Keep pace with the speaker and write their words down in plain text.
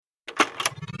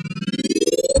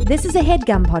This is a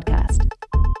HeadGum podcast.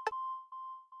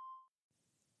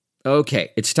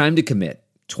 Okay, it's time to commit.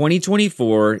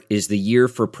 2024 is the year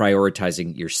for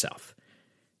prioritizing yourself.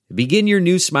 Begin your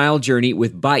new smile journey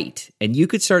with Byte, and you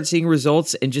could start seeing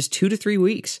results in just 2 to 3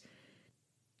 weeks.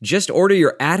 Just order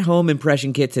your at-home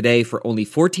impression kit today for only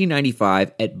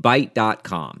 $14.95 at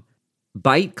Byte.com.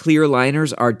 Byte clear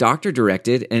liners are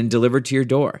doctor-directed and delivered to your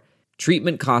door.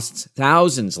 Treatment costs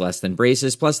thousands less than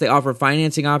braces, plus they offer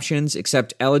financing options,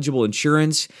 accept eligible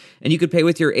insurance, and you could pay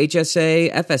with your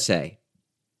HSA, FSA.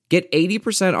 Get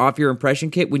 80% off your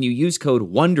impression kit when you use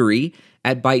code WONDERY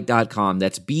at Byte.com.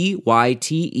 That's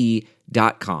BYTE.com.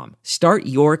 Start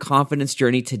your confidence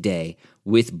journey today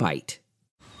with Byte.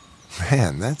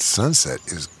 Man, that sunset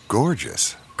is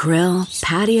gorgeous. Grill,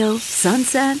 patio,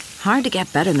 sunset. Hard to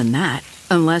get better than that.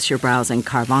 Unless you're browsing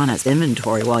Carvana's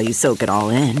inventory while you soak it all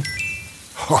in.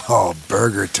 Oh,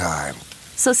 burger time.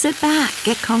 So sit back,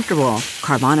 get comfortable.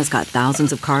 Carvana's got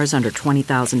thousands of cars under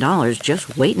 $20,000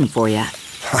 just waiting for you.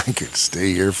 I could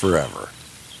stay here forever.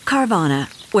 Carvana,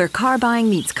 where car buying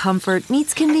meets comfort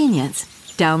meets convenience.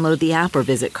 Download the app or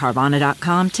visit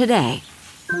Carvana.com today.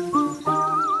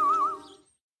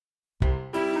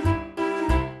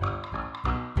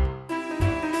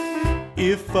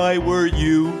 If I were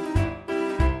you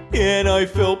and I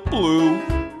felt blue,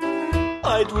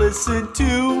 I'd listen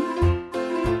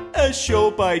to a show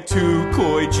by two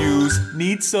coy Jews.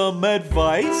 Need some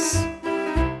advice?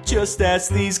 Just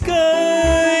ask these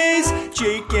guys,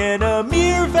 Jake and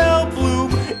Amir Val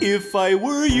Bloom. If I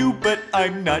were you, but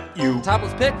I'm not you.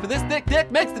 Topless pic for this thick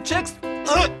dick makes the chicks.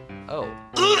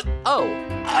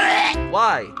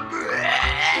 Why?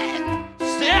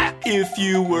 Shit! If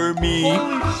you were me,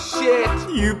 Holy shit!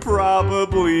 you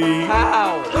probably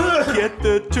How? get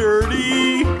the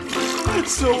turdy.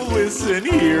 So listen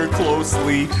here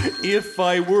closely. If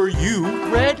I were you,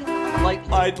 Red light.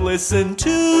 I'd listen to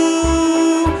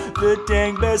the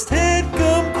dang best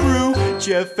HeadGum crew.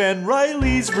 Jeff and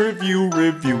Riley's review.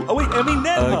 Oh wait, I mean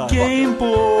that. A Game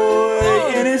Boy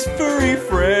and his furry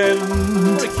friend.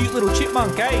 What a cute little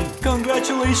chipmunk, eh?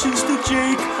 Congratulations to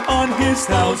Jake on his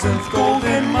 1000th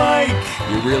golden mic.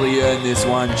 You really earned this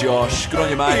one, Josh. Good on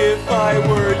you, mate. If I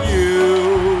were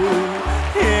you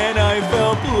and I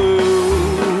felt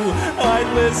blue,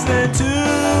 I'd listen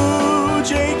to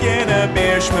Jake and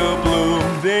Amir Schmoo Bloom.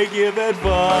 They give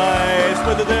advice,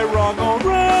 whether they're wrong or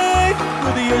right,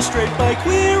 whether you're straight, bi,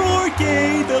 queer, or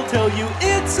gay. They'll tell you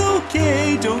it's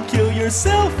okay. Don't kill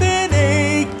yourself in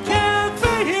a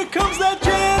cafe. Here comes that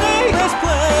Jedi. Let's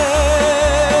play.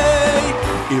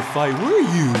 If I were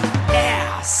you,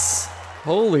 ass.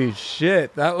 Holy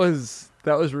shit, that was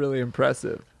really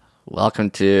impressive. Welcome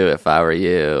to If I Were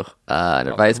You, an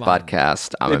advice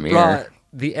podcast. I'm It Amir. brought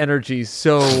the energy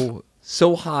so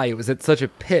high. It was at such a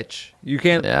pitch. You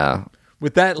can't, Yeah,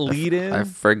 with that lead in, I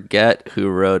forget who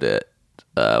wrote it.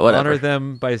 Whatever, honor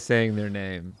them by saying their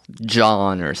name.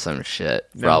 John or some shit.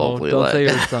 No, Probably. don't say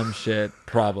it's some shit.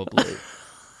 Probably.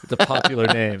 It's a popular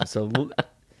name, so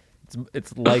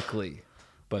it's likely.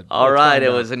 But All right,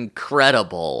 it was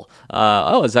incredible.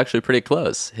 It was actually pretty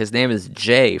close. His name is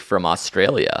Jay from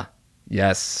Australia.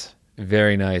 Yes,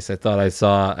 very nice. I thought I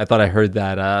heard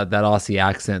that Aussie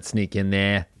accent sneak in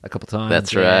there a couple times.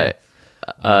 That's Yeah.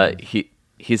 right.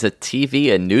 He's a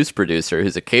TV and news producer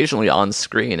who's occasionally on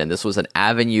screen, and this was an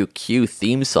Avenue Q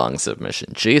theme song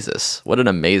submission. Jesus, what an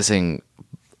amazing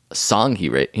song he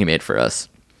made for us.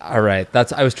 All right,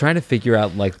 I was trying to figure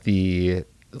out what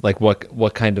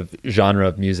kind of genre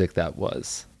of music that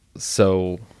was.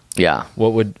 So Yeah,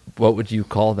 what would you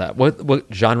call that? What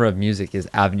genre of music is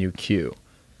Avenue Q?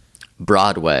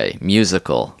 Broadway,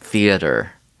 musical,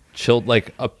 theater.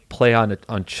 Like a play on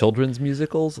children's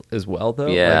musicals as well, though.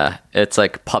 Yeah, it's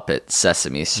like puppet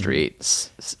Sesame Street,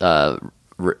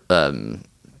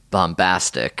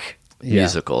 bombastic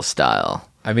musical style.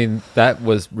 I mean, that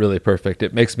was really perfect.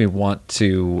 It makes me want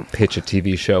to pitch a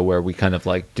TV show where we kind of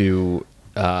like do.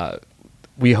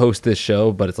 We host this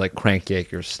show, but it's like Crank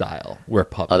Yaker style. We're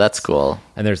puppets. Oh, that's cool.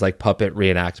 And there's like puppet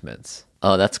reenactments.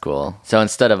 Oh, that's cool. So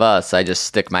instead of us, I just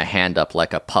stick my hand up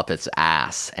like a puppet's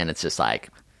ass, and it's just like.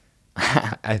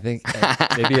 I think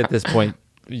maybe at this point,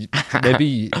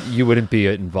 maybe you wouldn't be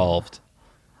involved.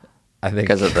 I think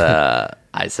Because of the,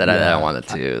 I said I don't want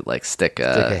to like stick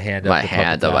a hand up my the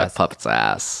hand up puppet's my puppet's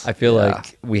ass. I feel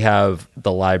like we have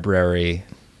the library,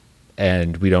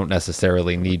 and we don't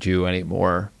necessarily need you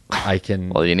anymore. I can.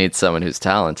 Well, you need someone who's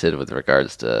talented with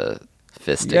regards to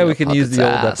fisting. Yeah, we a can use the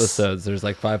old puppet's ass. episodes. There's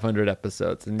like 500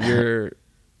 episodes, and you're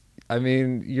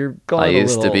going. I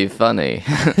used to be funny.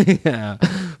 Yeah,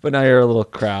 but now you're a little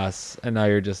crass, and now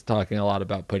you're just talking a lot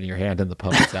about putting your hand in the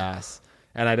puppet's ass.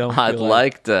 And I don't I'd feel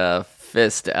like to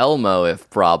fist Elmo if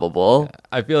probable.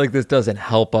 I feel like this doesn't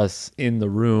help us in the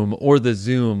room or the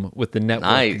Zoom with the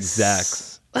network Nice.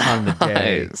 execs on the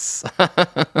day Nice.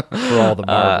 for all the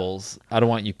marbles. I don't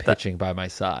want you pitching by my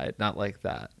side. Not like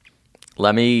that.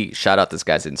 Let me shout out this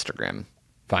guy's Instagram.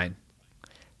 Fine.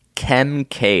 Kem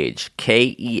Cage.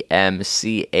 Kemcage.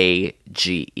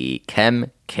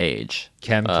 Kem Cage.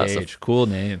 Kem So Cage. Cool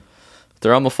name.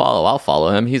 throw him a follow. I'll follow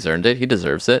him. He's earned it. He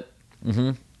deserves it.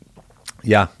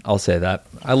 Yeah, I'll say that.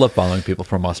 I love following people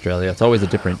from Australia. It's always a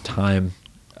different time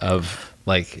of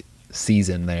like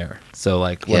season there. So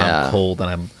like when Yeah. I'm cold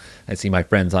and I see my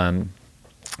friends on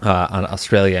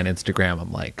Australia and Instagram,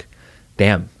 I'm like,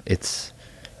 damn, it's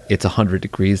 100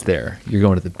 degrees there. You're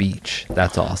going to the beach.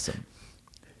 That's awesome.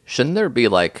 Shouldn't there be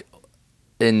like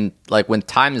in like when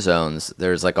time zones,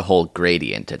 there's like a whole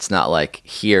gradient. It's not like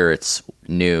here it's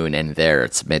noon and there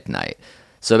it's midnight.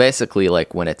 So basically,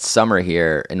 like when it's summer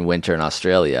here and winter in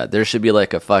Australia, there should be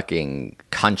like a fucking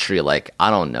country like, I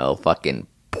don't know, fucking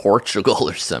Portugal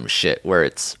or some shit where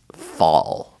it's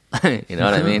fall. You know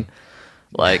what I mean?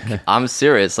 Like, I'm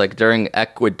serious. Like during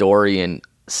Ecuadorian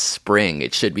spring,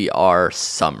 it should be our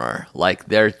summer. Like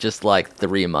they're just like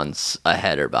 3 months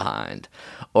ahead or behind.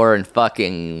 Or in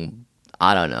fucking,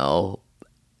 I don't know,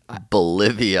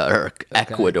 Bolivia or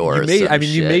Ecuador. You or made, some I mean,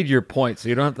 you shit. made your point, so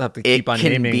you don't have to keep It on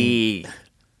can naming. be.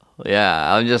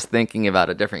 Yeah, I'm just thinking about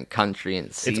a different country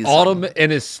and season. It's autumn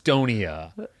in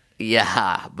Estonia.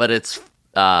 Yeah, but it's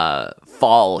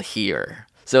fall here.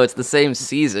 So it's the same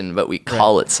season, but we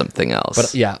call it something else.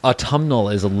 But yeah, autumnal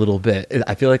is a little bit.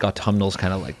 I feel like autumnal is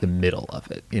kind of like the middle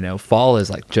of it. You know, fall is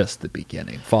like just the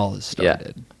beginning. Fall has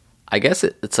started. Yeah. I guess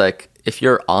it's like if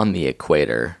you're on the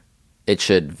equator, it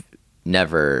should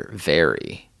never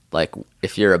vary. Like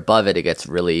if you're above it, it gets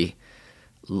really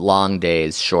long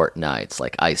days, short nights,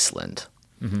 like Iceland.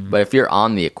 But if you're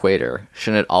on the equator,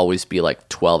 shouldn't it always be like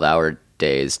 12-hour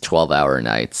days, 12-hour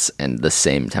nights, and the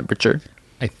same temperature?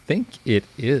 I think it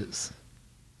is.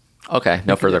 Okay,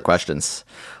 no further questions.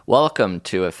 Welcome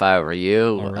to If I Were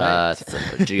You. All right. It's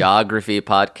a geography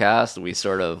podcast. We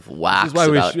sort of wax why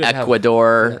we about should have-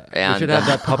 Ecuador. And We should have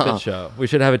that puppet show. We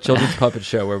should have a children's puppet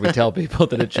show where we tell people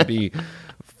that it should be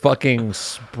fucking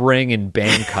spring in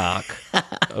Bangkok.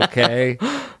 Okay?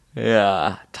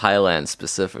 Yeah, Thailand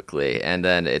specifically. And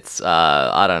then it's,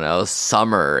 I don't know,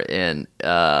 summer in,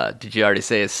 did you already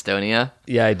say Estonia?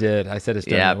 Yeah, I did. I said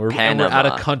Estonia. Yeah, And we're Panama. out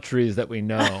of countries that we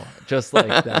know, just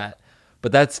like that.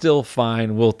 But that's still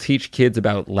fine. We'll teach kids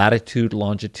about latitude,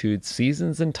 longitude,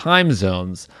 seasons, and time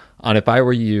zones on If I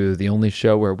Were You, the only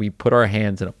show where we put our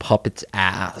hands in a puppet's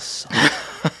ass.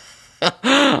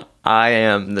 I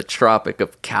am the Tropic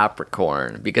of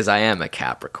Capricorn because I am a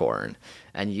Capricorn.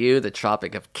 And you, the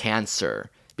Tropic of Cancer,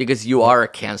 because you are a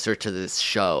Cancer to this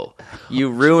show. You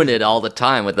ruin it all the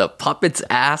time with the puppet's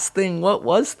ass thing. What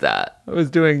was that? I was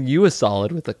doing you a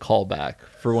solid with a callback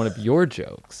for one of your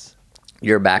jokes.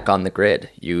 You're back on the grid.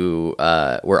 You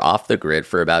were off the grid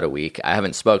for about a week. I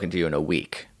haven't spoken to you in a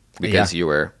week because Yeah. you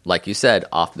were, like you said,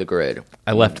 off the grid.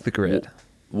 I left the grid.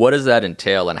 What does that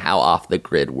entail, and how off the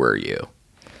grid were you?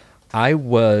 I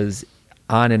was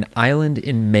on an island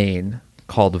in Maine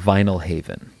called Vinyl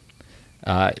Haven.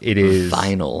 It is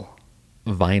Vinyl.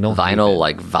 Vinyl. Vinyl, Haven.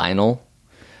 like vinyl?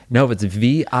 No, it's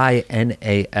Vinal.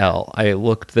 I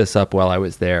looked this up while I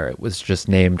was there. It was just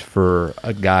named for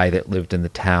a guy that lived in the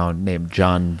town named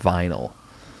John Vinyl.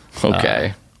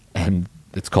 Okay. And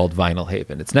it's called Vinyl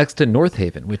Haven. It's next to North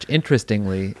Haven, which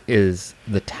interestingly is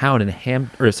the town in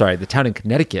the town in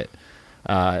Connecticut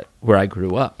where I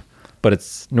grew up.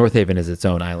 But North Haven is its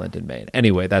own island in Maine.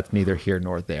 Anyway, that's neither here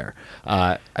nor there.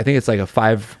 I think it's like a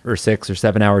 5 or 6 or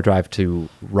 7 hour drive to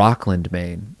Rockland,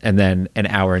 Maine, and then an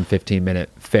hour and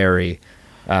 15-minute ferry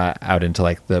out into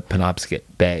like the Penobscot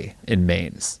Bay in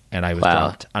Maine. And I was Wow.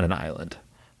 dropped on an island.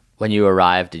 When you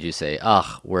arrived, did you say,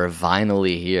 "Ugh, we're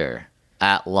vinily here.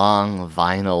 At long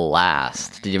vinyl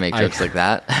last"? Did you make jokes like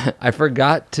that? I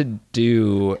forgot to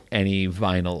do any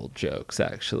vinyl jokes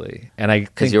actually, and I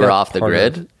Because you were off the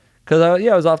grid? Because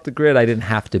I was off the grid. I didn't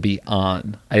have to be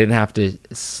on. I didn't have to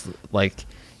like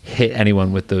hit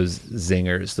anyone with those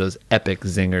zingers, those epic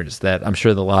zingers that I'm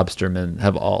sure the Lobstermen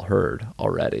have all heard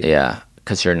already. Yeah,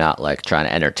 because you're not like trying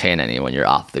to entertain anyone. You're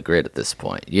off the grid at this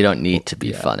point. You don't need to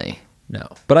be funny. No,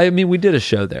 but I mean, we did a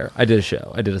show there. I did a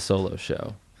show. I did a solo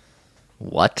show.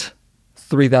 What?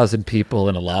 3,000 people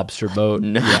in a lobster boat.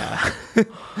 No. Yeah.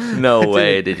 No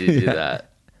way did you do that.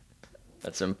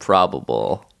 That's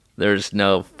improbable. There's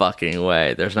no fucking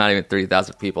way. There's not even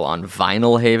 3,000 people on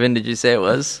Vinyl Haven, did you say it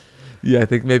was? Yeah, I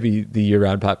think maybe the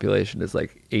year-round population is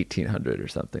like 1,800 or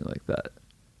something like that.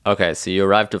 Okay, so you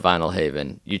arrive to Vinyl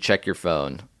Haven. You check your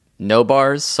phone. No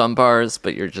bars, some bars,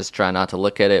 but you're just trying not to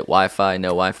look at it. Wi-Fi, no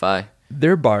Wi-Fi.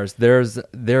 There are bars.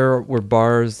 There were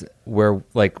bars where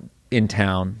like in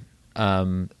town,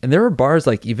 and there were bars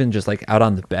like even just like out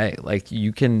on the bay. Like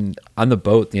you can on the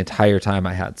boat the entire time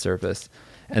I had service,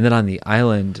 and then on the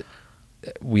island,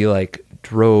 we like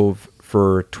drove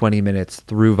for 20 minutes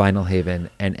through Vinyl Haven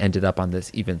and ended up on this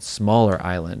even smaller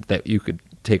island that you could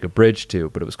take a bridge to,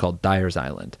 but it was called Dyer's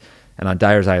Island. And on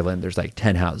Dyer's Island, there's like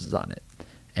 10 houses on it.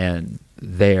 And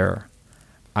there,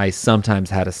 I sometimes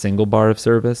had a single bar of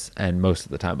service, and most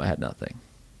of the time I had nothing.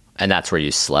 And that's where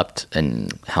you slept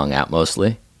and hung out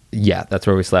mostly? Yeah, that's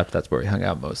where we slept. That's where we hung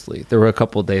out mostly. There were a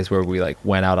couple of days where we like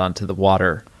went out onto the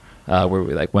water, where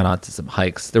we like went on to some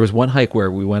hikes. There was one hike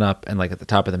where we went up and like at the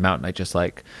top of the mountain, I just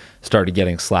like started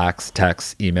getting Slacks,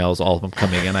 texts, emails, all of them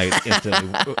coming, and I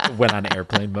instantly went on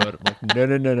airplane mode. I'm like,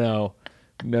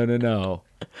 no.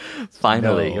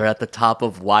 Finally, No. you're at the top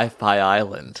of Wi-Fi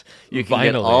Island. You can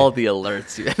get Finally. all the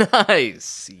alerts.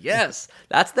 Nice. Yes.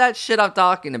 That's that shit I'm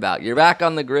talking about. You're back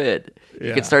on the grid. You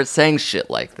Yeah. can start saying shit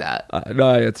like that.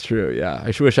 No, it's true. Yeah,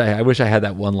 I wish I had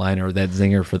that one liner or that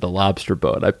zinger for the lobster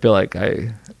boat. I feel like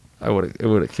it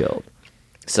would have killed.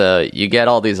 So you get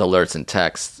all these alerts and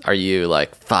texts. Are you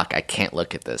like, fuck, I can't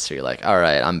look at this? Or you're like, all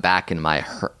right, I'm back in my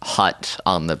hut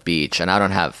on the beach and I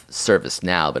don't have service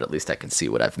now, but at least I can see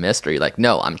what I've missed. Or you're like,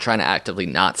 no, I'm trying to actively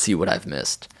not see what I've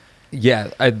missed.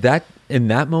 Yeah, in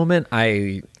that moment,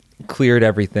 I cleared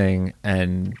everything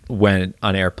and went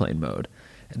on airplane mode.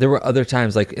 There were other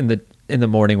times, like in the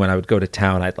morning when I would go to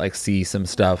town, I'd like see some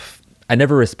stuff. I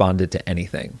never responded to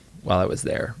anything while I was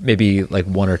there. Maybe like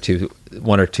one or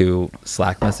two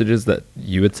Slack messages that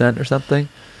you had sent or something.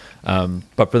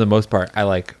 But for the most part, I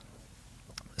like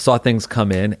saw things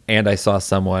come in, and I saw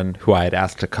someone who I had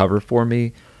asked to cover for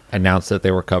me announce that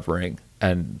they were covering,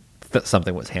 and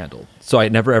something was handled. So I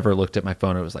never ever looked at my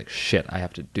phone and was like, shit, I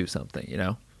have to do something, you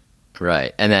know?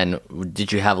 Right. And then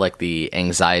did you have like the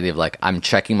anxiety of like, I'm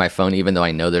checking my phone even though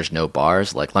I know there's no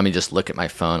bars? Like, let me just look at my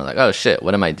phone and like, oh shit,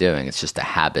 what am I doing? It's just a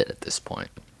habit at this point.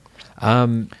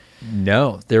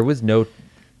 No, there was no,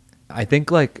 I think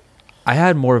like I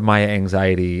had more of my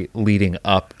anxiety leading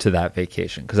up to that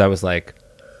vacation. Cause I was like,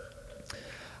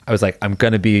 I'm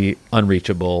going to be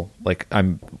unreachable. Like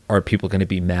are people going to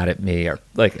be mad at me? Or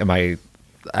like, I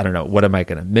don't know, what am I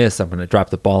going to miss? I'm going to drop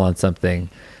the ball on something.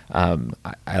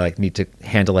 I like need to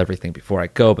handle everything before I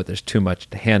go, but there's too much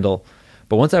to handle.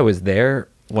 But once I was there,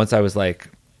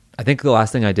 I think the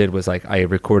last thing I did was like I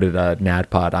recorded a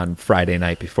NADPOD on Friday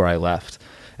night before I left.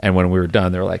 And when we were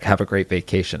done, they were like, have a great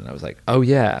vacation. And I was like, oh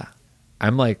yeah.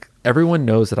 I'm like, everyone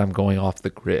knows that I'm going off the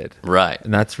grid. Right.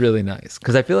 And that's really nice.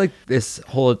 Because I feel like this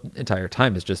whole entire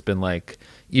time has just been like,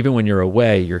 even when you're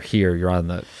away, you're here,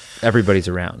 everybody's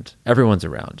around. Everyone's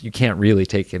around. You can't really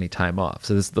take any time off.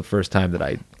 So this is the first time that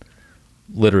I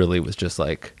literally was just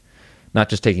like, not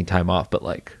just taking time off, but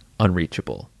like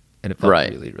unreachable. And it felt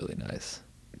really, really nice.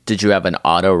 Did you have an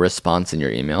auto response in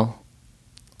your email?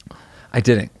 I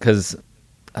didn't, because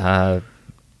I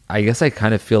guess I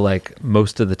kind of feel like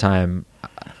most of the time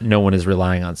no one is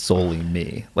relying on solely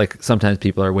me. Like sometimes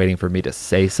people are waiting for me to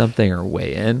say something or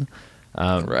weigh in.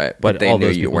 Right. But they all knew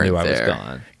those you people weren't knew I was there.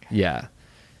 gone. Yeah.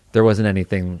 There wasn't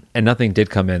anything, and nothing did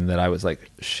come in that I was like,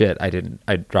 shit, I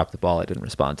dropped the ball. I didn't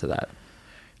respond to that.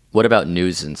 What about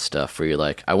news and stuff where you're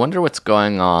like, I wonder what's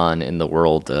going on in the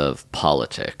world of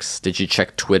politics? Did you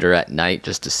check Twitter at night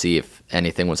just to see if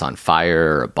anything was on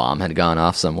fire or a bomb had gone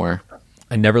off somewhere?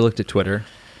 I never looked at Twitter.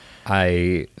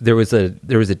 There was a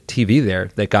TV there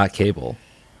that got cable,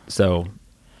 so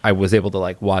I was able to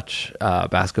like watch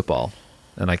basketball,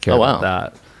 and I cared about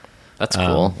that. That's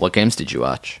cool. What games did you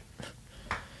watch?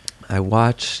 I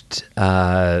watched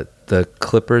the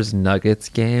Clippers Nuggets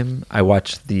game. I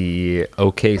watched the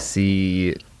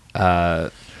OKC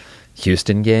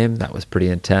Houston game. That was pretty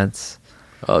intense.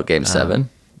 Oh, game 7?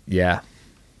 Yeah.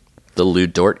 The Lou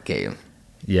Dort game.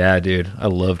 Yeah, dude. I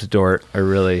loved Dort. I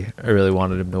really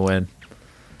wanted him to win.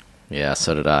 Yeah,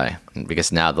 so did I.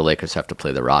 Because now the Lakers have to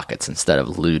play the Rockets instead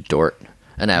of Lou Dort.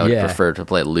 And I would prefer to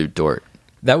play Lou Dort.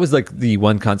 That was like the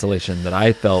one consolation that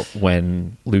I felt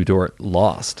when Lou Dort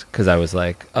lost, because I was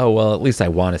like, oh, well, at least I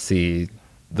want to see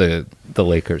the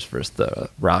Lakers versus the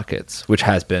Rockets, which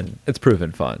it's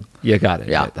proven fun. You got it.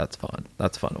 Yeah. Right? That's fun.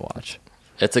 That's fun to watch.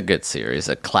 It's a good series,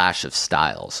 a clash of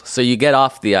styles. So you get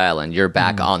off the island, you're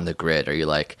back on the grid. Are you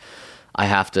like,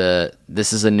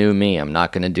 this is a new me. I'm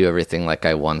not going to do everything like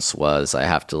I once was. I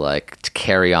have to to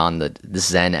carry on the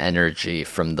Zen energy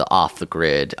from the off the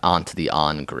grid onto the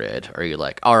on grid. Or you're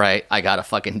like, all right, I got to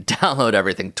fucking download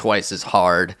everything twice as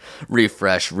hard,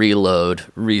 refresh, reload,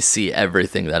 re-see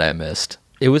everything that I missed.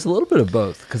 It was a little bit of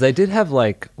both, because I did have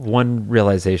one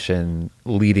realization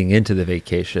leading into the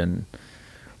vacation,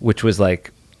 which was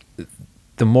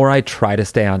the more I try to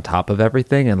stay on top of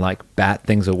everything and bat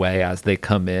things away as they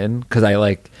come in, because I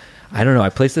don't know,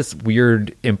 I place this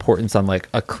weird importance on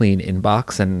a clean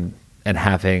inbox and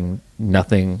having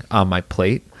nothing on my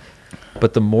plate.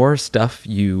 But the more stuff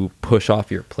you push off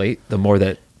your plate, the more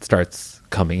that starts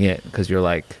coming in, because you're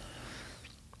I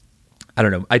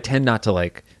don't know, I tend not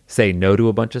to say no to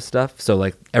a bunch of stuff.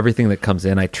 So everything that comes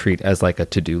in, I treat as a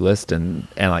to-do list and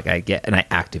I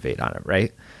activate on it,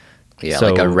 right? Yeah,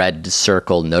 so, like a red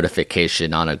circle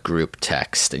notification on a group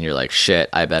text, and you're like, shit,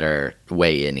 I better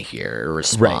weigh in here or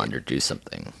respond or do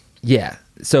something. Yeah.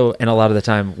 So, and a lot of the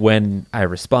time when I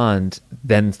respond,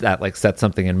 then that sets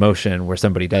something in motion where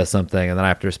somebody does something, and then I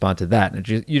have to respond to that. And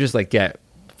you just get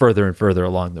further and further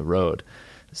along the road.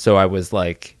 So I was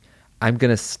I'm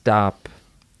going to stop.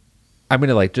 I'm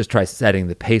going to just try setting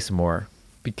the pace more,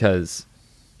 because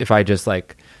if I just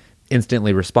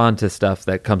instantly respond to stuff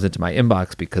that comes into my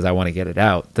inbox because I want to get it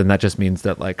out, then that just means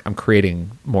that I'm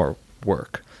creating more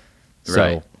work.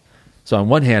 Right. So on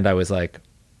one hand, I was I'm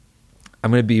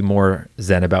going to be more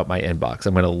zen about my inbox.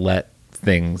 I'm going to let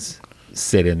things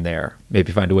sit in there,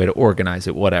 maybe find a way to organize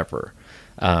it, whatever,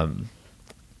 in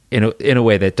a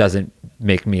way that doesn't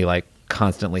make me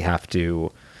constantly have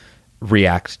to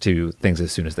react to things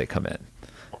as soon as they come in.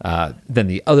 Then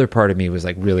the other part of me was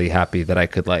really happy that I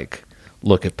could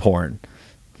look at porn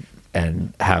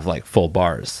and have full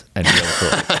bars and be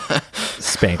able to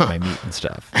spank my meat and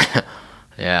stuff.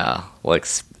 Yeah.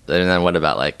 And then what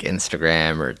about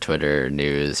Instagram or Twitter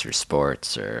news or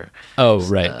sports or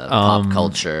pop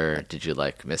culture? Did you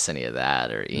like miss any of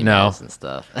that or emails and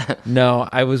stuff? No,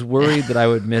 I was worried that I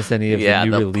would miss any of the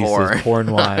new releases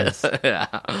porn-wise. Yeah.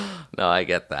 No, I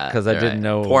get that. Because I didn't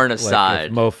know. Porn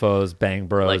aside. Mofos, Bang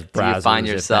Bros, do you find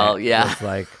yourself,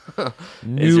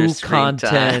 new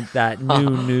content, that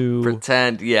new.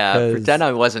 Pretend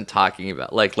I wasn't talking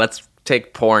about, let's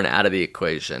take porn out of the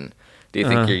equation. Do you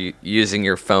think you're using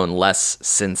your phone less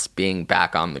since being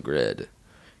back on the grid?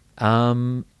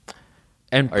 And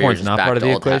porn's not part of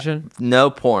the equation? No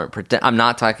porn. I'm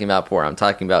not talking about porn. I'm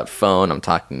talking about phone. I'm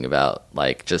talking about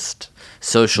just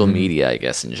social media, I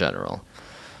guess, in general.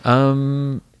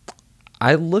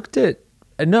 I looked at...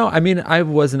 No, I mean, I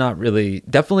was not really...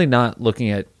 Definitely not looking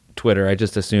at Twitter. I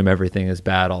just assume everything is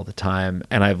bad all the time.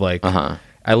 And I've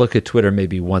I look at Twitter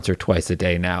maybe once or twice a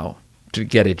day now to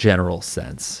get a general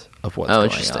sense of what's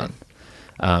going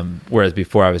on. Whereas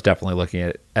before I was definitely looking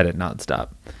at it nonstop.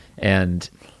 And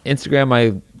Instagram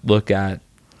I look at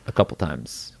a couple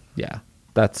times. Yeah.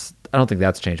 I don't think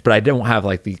that's changed, but I don't have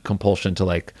the compulsion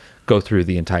to go through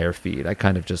the entire feed. I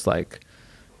kind of just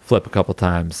flip a couple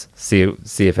times, see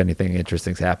if anything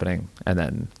interesting's happening, and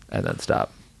then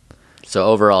stop. So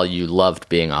overall you loved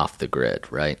being off the grid,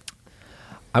 right?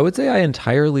 I would say I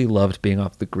entirely loved being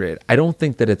off the grid. I don't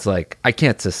think that it's I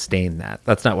can't sustain that.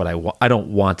 That's not what I want. I don't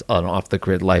want an off the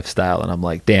grid lifestyle. And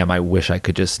I'm damn, I wish I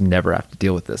could just never have to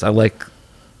deal with this. I like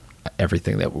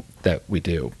everything that we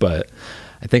do, but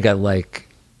I think I like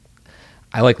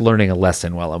learning a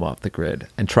lesson while I'm off the grid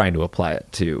and trying to apply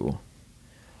it to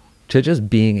just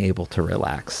being able to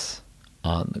relax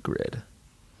on the grid.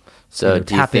 So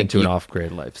do you tap think into an off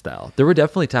grid lifestyle? There were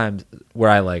definitely times where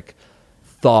I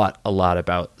thought a lot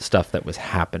about stuff that was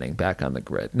happening back on the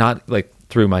grid, not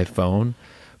through my phone,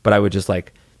 but I would just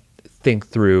think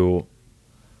through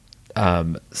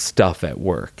stuff at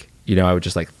work. I would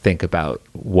just think about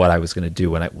what I was going to do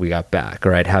when we got back,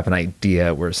 or I'd have an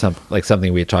idea where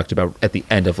something we had talked about at the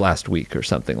end of last week or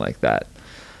something like that.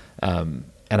 And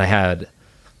I had,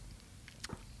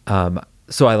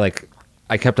 so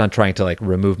I kept on trying to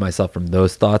remove myself from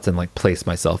those thoughts and place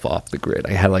myself off the grid.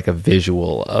 I had a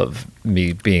visual of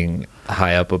me being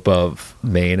high up above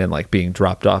Maine and being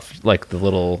dropped off the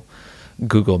little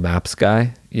Google Maps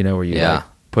guy, where you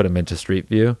put them into Street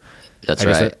View. That's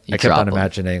right. I kept on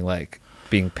imagining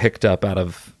being picked up out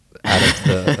of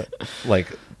the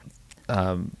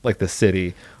the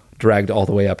city, dragged all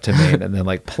the way up to Maine, and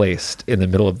then placed in the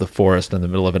middle of the forest in the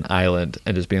middle of an island,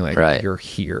 and just being you're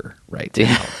here right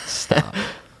now. Stop.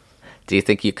 Do you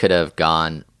think you could have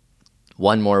gone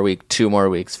 1 more week, 2 more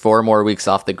weeks, 4 more weeks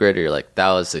off the grid, or you're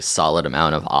that was a solid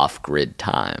amount of off grid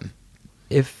time?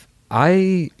 If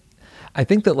I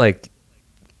think that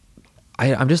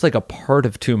I'm just a part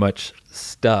of too much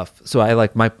stuff. So I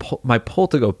like my pull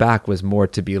to go back was more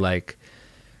to be like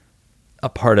a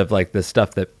part of like the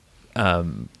stuff that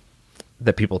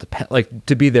that people depend, like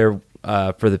to be there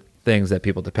for the things that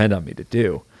people depend on me to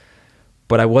do.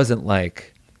 But I wasn't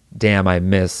like, damn, I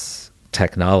miss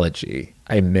technology.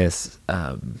 I miss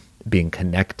being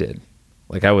connected.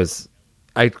 Like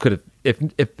I could have,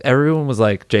 if everyone was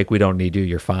like, Jake, we don't need you,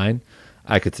 you're fine,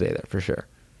 I could stay there for sure.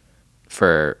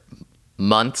 For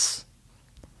months?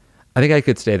 I think I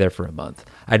could stay there for a month.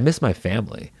 I'd miss my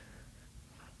family.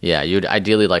 Yeah, you'd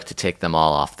ideally like to take them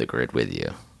all off the grid with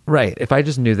you. Right. If I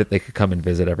just knew that they could come and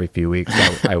visit every few weeks,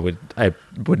 I would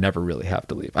never really have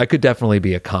to leave. I could definitely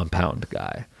be a compound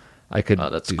guy. I could. Oh,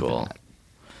 that's do cool. that.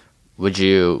 Would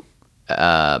you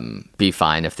be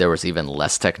fine if there was even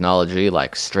less technology,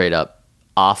 like straight up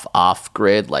off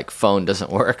grid, like phone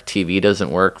doesn't work, TV doesn't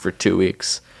work for 2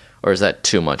 weeks, or is that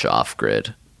too much off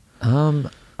grid?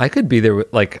 I could be there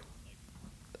with like,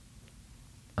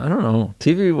 I don't know.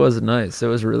 TV was nice. It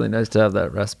was really nice to have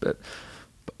that respite.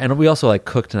 And we also like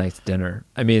cooked nice dinner.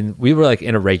 I mean, we were like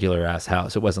in a regular ass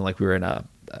house. It wasn't like we were in a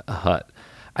hut.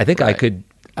 I think Right.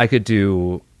 I could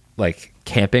do like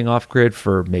camping off grid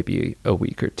for maybe a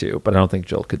week or two, but I don't think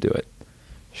Jill could do it.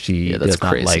 She that's does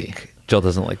not crazy. like, Jill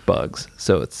doesn't like bugs,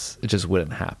 so it just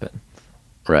wouldn't happen.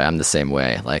 Right, I'm the same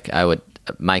way. Like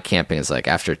my camping is like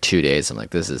after 2 days, I'm like,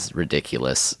 this is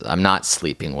ridiculous. I'm not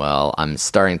sleeping well. I'm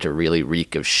starting to really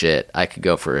reek of shit. I could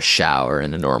go for a shower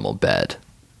in a normal bed.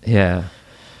 Yeah.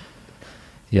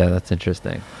 Yeah, that's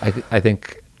interesting. I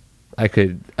think I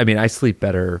could, I mean, I sleep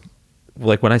better.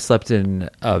 Like when I slept in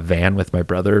a van with my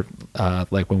brother,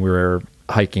 like when we were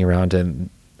hiking around in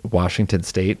Washington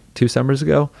State 2 summers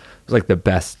ago, it was like the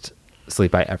best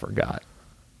sleep I ever got.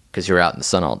 Because you're out in the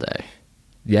sun all day.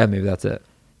 Yeah, maybe that's it.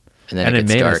 And then And it in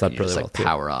gets Maine, I dark slept and you just really like well, too.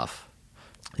 power off.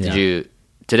 Yeah.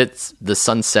 Did the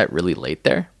sun set really late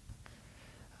there?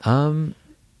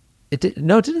 It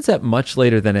didn't set much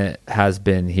later than it has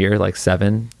been here, like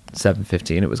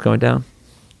 7:15 it was going down.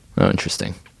 Oh,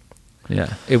 interesting.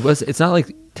 Yeah. It's not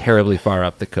like terribly far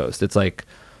up the coast. It's like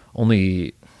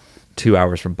only 2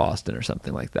 hours from Boston or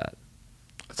something like that.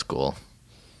 That's cool.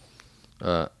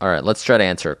 All right, let's try to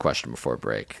answer a question before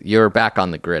break. You're back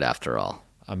on the grid after all.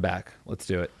 I'm back. Let's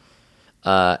do it.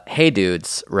 Hey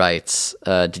Dudes writes,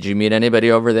 did you meet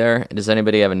anybody over there? Does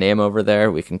anybody have a name over there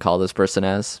we can call this person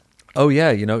as? Oh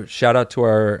yeah, shout out to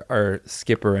our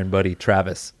skipper and buddy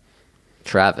Travis.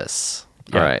 Travis.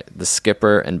 Yeah. All right. The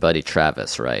skipper and buddy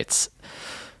Travis writes,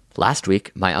 last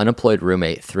week, my unemployed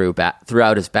roommate threw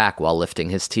out his back while lifting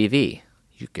his TV.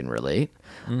 You can relate.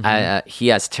 He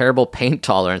has terrible pain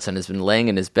tolerance and has been laying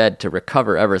in his bed to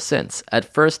recover ever since. At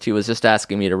first, he was just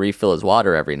asking me to refill his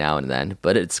water every now and then,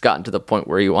 but it's gotten to the point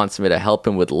where he wants me to help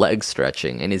him with leg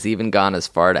stretching, and he's even gone as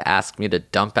far to ask me to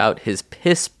dump out his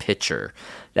piss pitcher.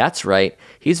 That's right,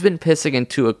 he's been pissing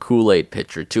into a Kool-Aid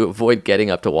pitcher to avoid getting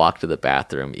up to walk to the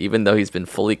bathroom, even though he's been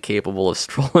fully capable of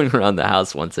strolling around the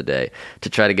house once a day to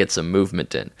try to get some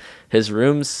movement in. His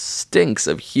room stinks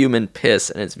of human piss,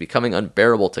 and it's becoming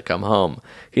unbearable to come home.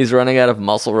 He's running out of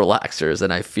muscle relaxers,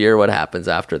 and I fear what happens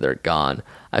after they're gone.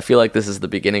 I feel like this is the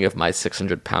beginning of my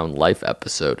 600-pound life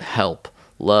episode. Help.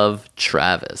 Love,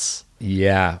 Travis.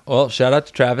 Yeah. Well, shout out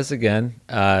to Travis again.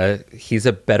 He's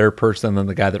a better person than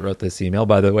the guy that wrote this email.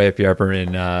 By the way, if you're ever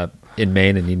in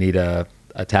Maine and you need a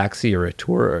taxi or a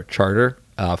tour or a charter,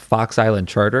 Fox Island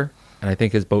Charter, and I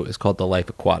think his boat is called the Life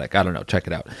Aquatic. I don't know. Check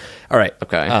it out. All right.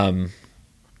 Okay.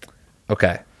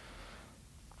 Okay.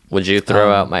 Would you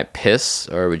throw out my piss,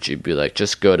 or would you be like,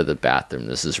 just go to the bathroom?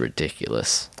 This is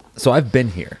ridiculous. So I've been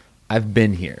here.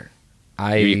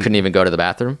 You couldn't even go to the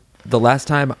bathroom? The last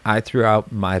time I threw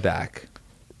out my back,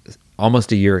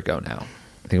 almost a year ago now,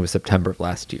 I think it was September of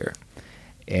last year,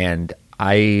 and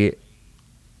I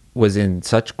was in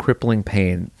such crippling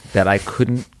pain that I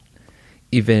couldn't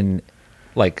even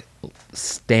like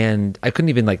stand. I couldn't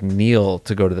even like kneel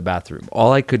to go to the bathroom.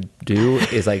 All I could do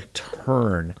is like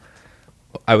turn.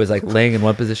 I was like laying in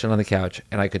one position on the couch,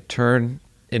 and I could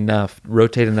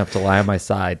rotate enough to lie on my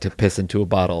side to piss into a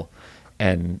bottle.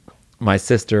 And my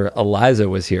sister Eliza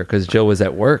was here because Jill was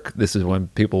at work. This is when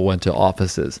people went to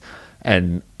offices,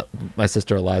 and my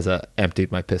sister Eliza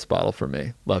emptied my piss bottle for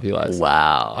me. Love you, Eliza.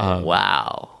 Wow.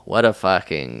 Wow. What a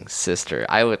fucking sister.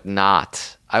 I would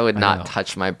not know.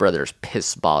 touch my brother's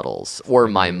piss bottles, or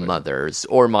my mother's,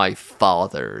 or my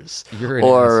father's, You're an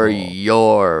or asshole.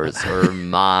 yours, or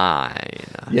mine.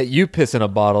 Yeah, you piss in a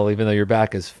bottle even though your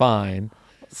back is fine.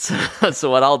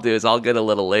 So what I'll do is I'll get a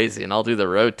little lazy and I'll do the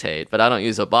rotate, but I don't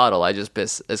use a bottle. I just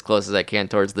piss as close as I can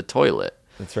towards the toilet.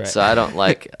 That's right. So I don't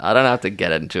have to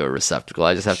get into a receptacle.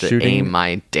 I just have to Shooting- aim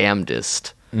my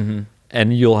damnedest. And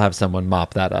And you'll have someone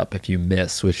mop that up if you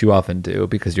miss, which you often do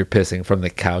because you're pissing from the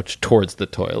couch towards the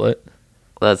toilet.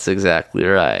 That's exactly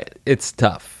right. It's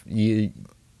tough.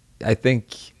 I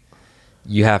think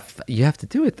you have to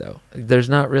do it though. There's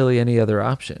not really any other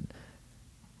option.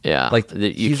 Yeah, Like,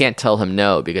 you can't tell him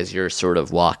no because you're sort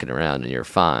of walking around and you're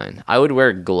fine. I would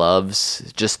wear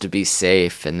gloves just to be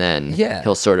safe, and then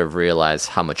he'll sort of realize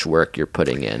how much work you're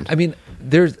putting in. I mean,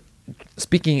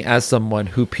 speaking as someone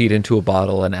who peed into a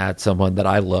bottle and had someone that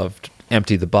I loved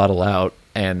empty the bottle out,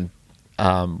 and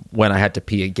when I had to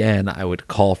pee again, I would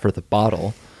call for the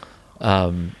bottle.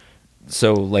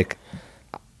 So like,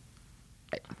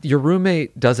 your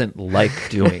roommate doesn't like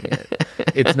doing it.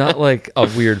 It's not like a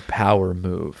weird power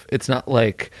move. It's not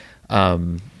like, I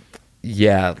love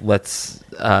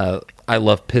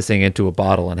pissing into a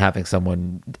bottle and having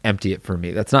someone empty it for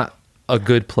me. That's not a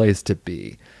good place to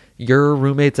be. Your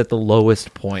roommate's at the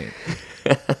lowest point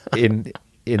in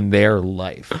their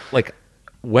life. Like,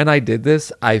 when I did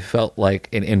this, I felt like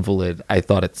an invalid. I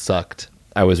thought it sucked.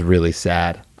 I was really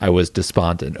sad. I was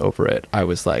despondent over it. I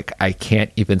was like, I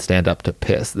can't even stand up to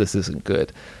piss. This isn't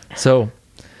good. So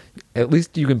at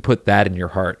least you can put that in your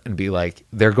heart and be like,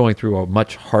 they're going through a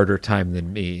much harder time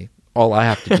than me. All I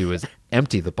have to do is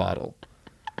empty the bottle.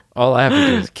 All I have to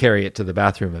do is carry it to the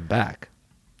bathroom and back.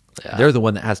 Yeah. They're the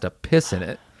one that has to piss in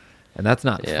it, and that's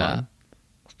not fun.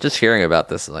 Just hearing about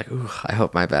this, like, ooh, I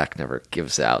hope my back never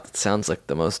gives out. It sounds like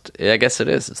I guess it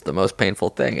is. It's the most painful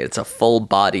thing. It's a full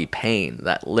body pain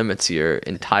that limits your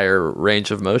entire range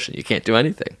of motion. You can't do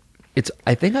anything.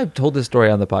 I think I've told this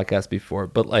story on the podcast before,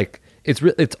 but like,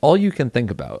 it's all you can think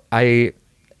about. I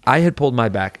had pulled my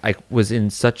back. I was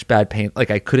in such bad pain. Like,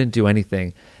 I couldn't do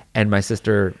anything. And my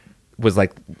sister was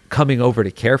like coming over to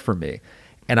care for me.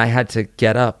 And I had to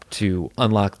get up to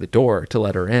unlock the door to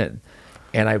let her in.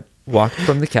 And I walked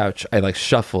from the couch. I like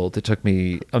shuffled. It took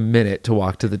me a minute to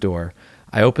walk to the door.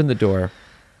 I opened the door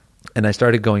and I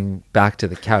started going back to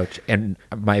the couch, and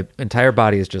my entire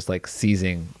body is just like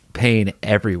seizing, pain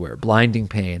everywhere, blinding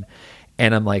pain.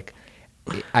 And I'm like,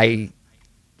 I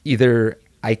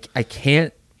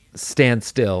can't stand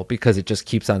still because it just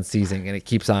keeps on seizing and it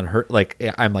keeps on hurt. Like,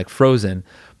 I'm like frozen,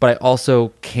 but I also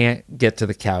can't get to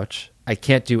the couch. I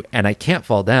can't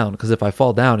fall down, because if I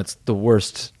fall down, it's the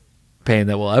worst pain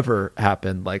that will ever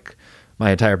happen. Like,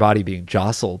 my entire body being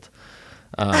jostled.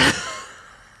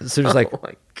 So just like,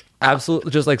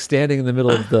 absolutely, just like standing in the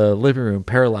middle of the living room,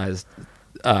 paralyzed,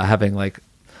 having like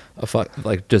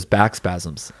just back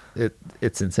spasms.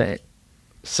 It's insane.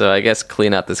 So I guess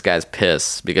clean out this guy's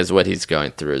piss, because what he's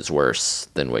going through is worse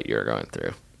than what you're going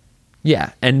through.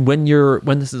 Yeah, and when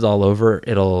this is all over,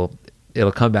 it'll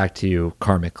come back to you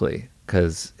karmically,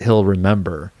 because he'll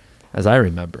remember, as I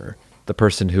remember, the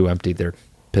person who emptied their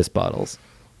piss bottles.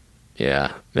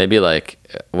 Yeah, maybe like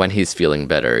when he's feeling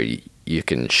better, you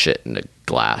can shit in a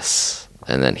glass,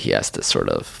 and then he has to sort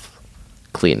of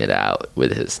clean it out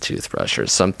with his toothbrush or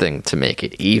something to make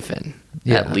it even,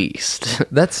 at least.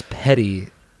 That's petty,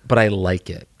 but I like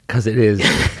it, because it is.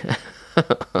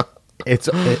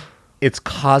 It's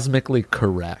cosmically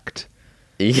correct.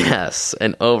 Yes,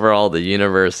 and overall the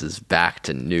universe is back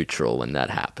to neutral when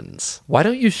that happens. Why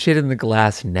don't you shit in the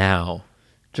glass now?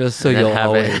 Just so you'll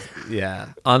always,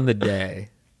 on the day.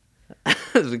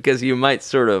 Because you might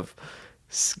sort of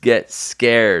get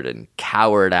scared and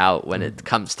cowered out when it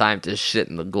comes time to shit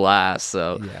in the glass.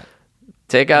 So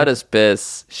take out his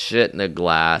piss, shit in a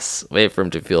glass, wait for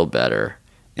him to feel better,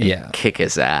 and kick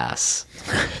his ass.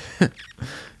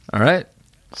 All right,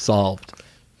 solved.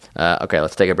 Okay,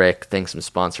 let's take a break. Thank some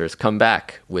sponsors. Come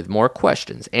back with more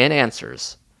questions and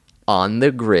answers on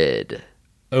the grid.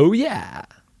 Oh, yeah.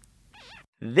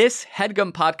 This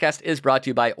HeadGum podcast is brought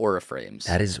to you by Auraframes.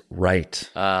 That is right.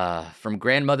 From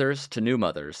grandmothers to new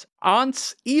mothers,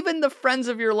 aunts, even the friends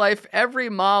of your life, every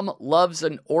mom loves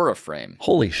an Auraframe.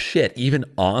 Holy shit, even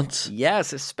aunts?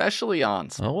 Yes, especially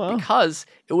aunts. Oh, wow. Because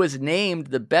it was named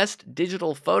the best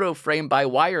digital photo frame by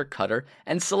Wirecutter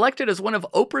and selected as one of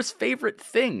Oprah's favorite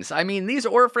things. I mean, these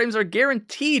Auraframes are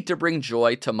guaranteed to bring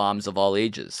joy to moms of all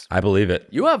ages. I believe it.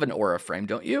 You have an Auraframe,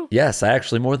 don't you? Yes, I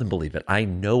actually more than believe it. I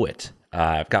know it.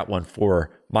 I've got one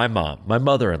for my mom, my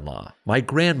mother-in-law, my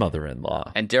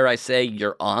grandmother-in-law. And dare I say,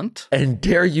 your aunt? And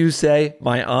dare you say,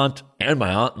 my aunt and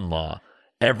my aunt-in-law.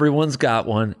 Everyone's got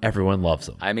one. Everyone loves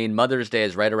them. I mean, Mother's Day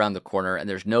is right around the corner, and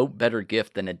there's no better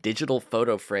gift than a digital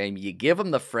photo frame. You give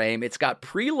them the frame. It's got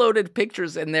preloaded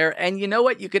pictures in there, and you know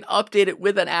what? You can update it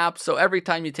with an app, so every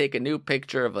time you take a new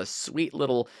picture of a sweet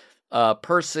little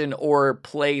person or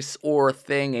place or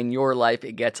thing in your life,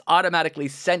 it gets automatically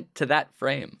sent to that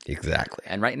frame. Exactly.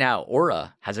 And right now,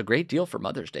 Aura has a great deal for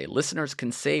Mother's Day. Listeners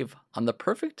can save on the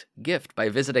perfect gift by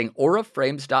visiting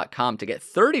auraframes.com to get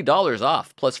 $30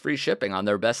 off plus free shipping on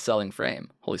their best-selling frame.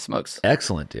 Holy smokes.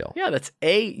 Excellent deal. Yeah, that's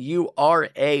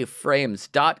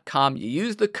auraframes.com. You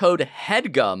use the code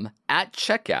HEADGUM at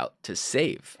checkout to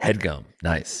save. Headgum.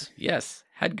 Nice. Yes,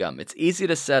 HEADGUM. It's easy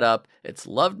to set up. It's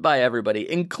loved by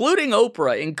everybody, including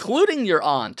Oprah, including your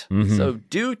aunt. So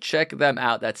do check them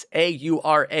out. That's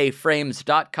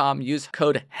auraframes.com. Use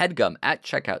code HEADGUM at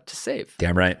checkout to save.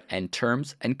 Damn right. And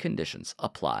terms and conditions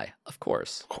apply, of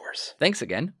course. Of course. Thanks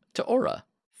again to Aura.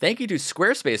 Thank you to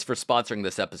Squarespace for sponsoring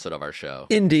this episode of our show.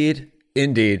 Indeed.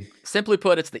 Indeed. Simply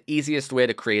put, it's the easiest way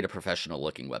to create a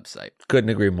professional-looking website. Couldn't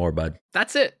agree more, bud.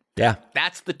 That's it. Yeah.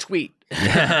 That's the tweet.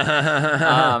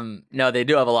 No, they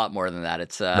do have a lot more than that.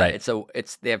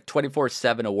 They have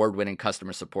 24/7 award-winning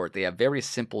customer support. They have very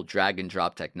simple drag and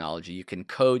drop technology. You can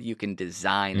code, you can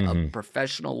design a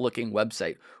professional-looking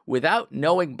website without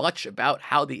knowing much about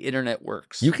how the internet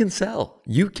works. You can sell.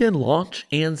 You can launch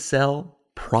and sell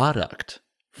product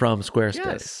from Squarespace.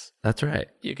 Yes. That's right.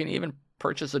 You can even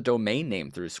purchase a domain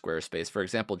name through Squarespace. For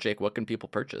example, Jake, what can people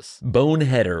purchase?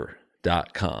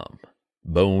 Boneheader.com.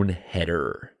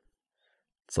 Boneheader.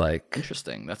 It's like,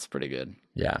 Interesting. That's pretty good.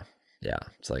 yeah.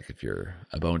 It's like if you're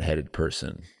a boneheaded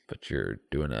person, but you're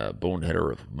doing a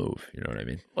boneheader of a move. You know what I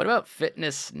mean? What about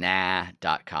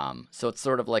fitnessnah.com? So it's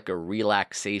sort of like a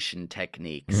relaxation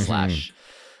technique slash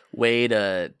way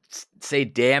to say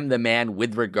damn the man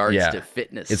with regards to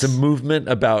fitness. It's a movement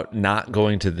about not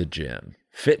going to the gym.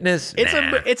 Fitness.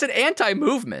 It's an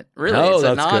anti-movement, really. Oh, it's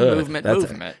a that's non-movement good.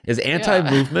 movement. Is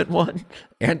anti-movement one?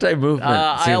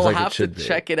 Anti-movement seems I'll like have it should to be.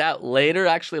 check it out later.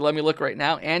 Actually, let me look right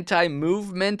now.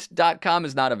 Antimovement.com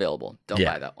is not available. Don't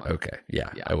buy that one. Okay. Yeah,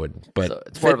 I wouldn't. But So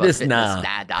it's more of a fitness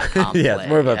fitnessnah.com yeah, play. it's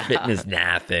more of a fitness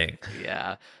nah thing.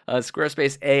 Yeah.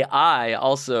 Squarespace AI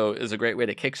also is a great way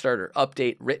to kickstart or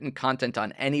update written content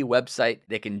on any website.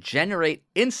 They can generate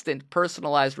instant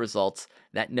personalized results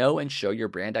that know and show your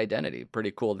brand identity.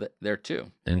 Pretty cool there too.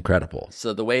 Incredible.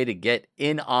 So the way to get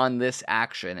in on this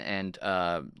action and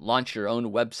launch your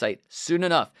own website soon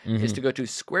enough is to go to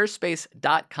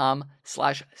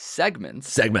squarespace.com/segments.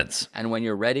 Segments. And when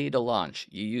you're ready to launch,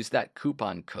 you use that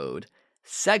coupon code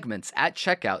segments at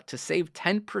checkout to save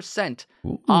 10%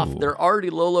 off their already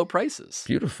low prices.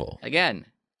 Beautiful. Again,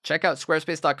 check out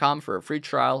squarespace.com for a free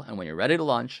trial. And when you're ready to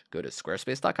launch, go to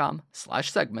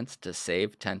squarespace.com/segments to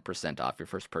save 10% off your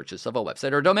first purchase of a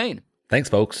website or domain. Thanks,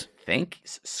 folks.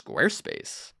 Thanks,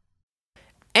 Squarespace.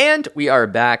 And we are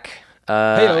back.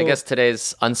 I guess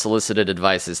today's unsolicited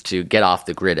advice is to get off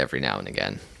the grid every now and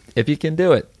again. If you can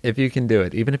do it.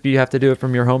 Even if you have to do it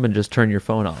from your home and just turn your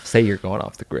phone off. Say you're going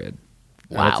off the grid.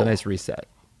 Wow. It's a nice reset.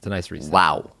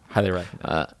 Wow. Highly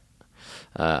recommend.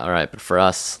 All right, but for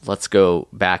us, let's go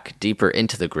back deeper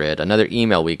into the grid. Another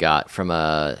email we got from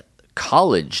a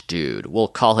college dude. We'll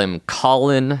call him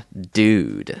Colin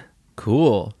Dude.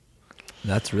 Cool.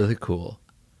 That's really cool.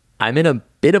 I'm in a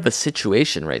bit of a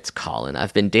situation, writes Colin.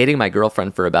 I've been dating my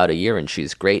girlfriend for about a year, and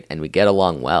she's great, and we get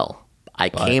along well. I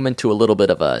came into a little bit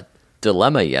of a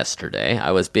dilemma yesterday.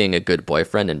 I was being a good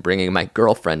boyfriend and bringing my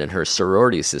girlfriend and her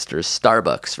sorority sisters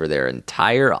Starbucks for their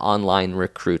entire online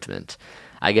recruitment.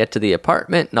 I get to the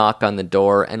apartment, knock on the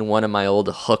door, and one of my old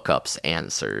hookups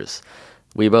answers.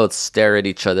 We both stare at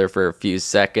each other for a few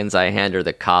seconds. I hand her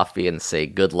the coffee and say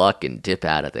good luck and dip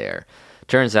out of there.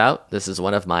 Turns out this is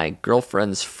one of my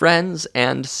girlfriend's friends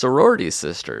and sorority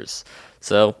sisters.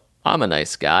 So I'm a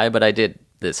nice guy, but I did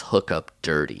this hookup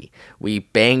dirty. We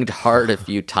banged hard a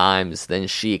few times, then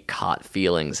she caught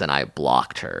feelings and I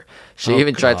blocked her. She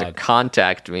even tried to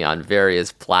contact me on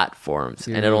various platforms,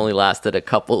 and it only lasted a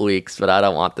couple weeks, but I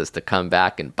don't want this to come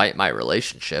back and bite my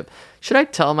relationship. Should I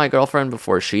tell my girlfriend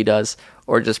before she does,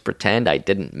 or just pretend I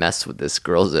didn't mess with this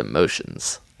girl's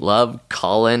emotions? Love,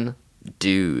 Colin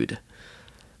Dude.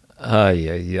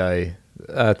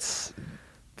 That's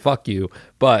fuck you.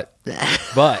 But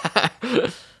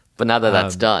But now that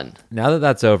that's done. Now that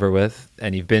that's over with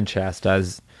and you've been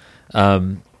chastised,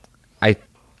 I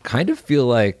kind of feel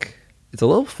like it's a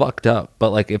little fucked up. But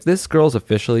like if this girl's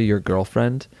officially your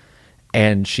girlfriend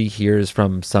and she hears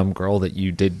from some girl that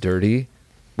you did dirty,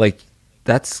 like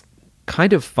that's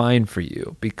kind of fine for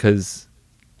you, because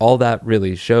all that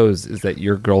really shows is that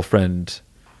your girlfriend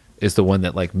is the one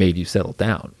that like made you settle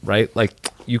down, right? Like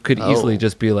you could easily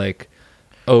just be like,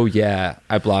 oh yeah,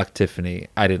 I blocked Tiffany.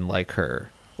 I didn't like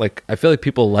her. Like, I feel like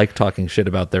people like talking shit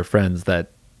about their friends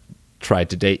that tried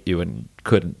to date you and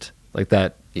couldn't. Like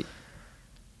that.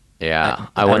 Yeah,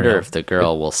 I don't wonder know. if the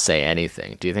girl will say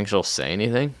anything. Do you think she'll say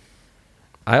anything?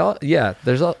 I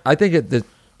think that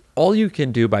all you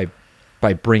can do by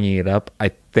bringing it up, I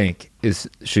think, is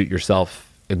shoot yourself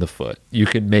in the foot. You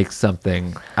can make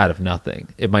something out of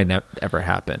nothing. It might not ever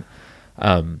happen.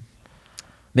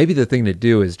 Maybe the thing to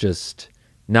do is just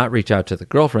not reach out to the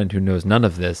girlfriend who knows none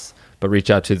of this, but reach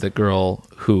out to the girl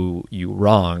who you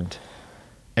wronged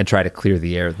and try to clear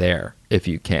the air there if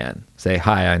you can. Say,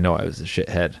 hi, I know I was a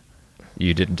shithead.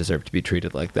 You didn't deserve to be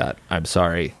treated like that. I'm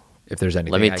sorry. If there's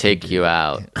anything, Let me I can take do. you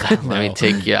out. Let me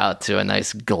take you out to a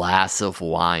nice glass of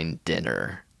wine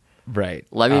dinner. Right.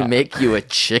 Let me make you a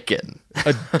chicken.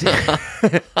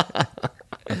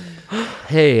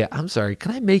 Hey, I'm sorry.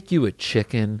 Can I make you a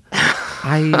chicken?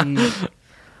 I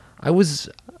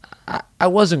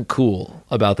wasn't cool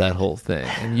about that whole thing,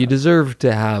 and you deserve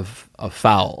to have a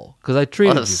foul because I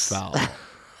treated you foul.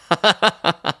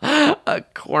 A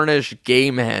Cornish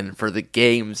game hen for the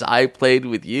games I played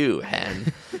with you,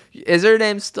 hen. Is her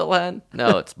name still Hen?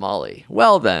 No, it's Molly.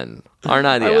 Well then, aren't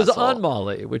I the I was asshole? on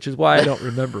Molly, which is why I don't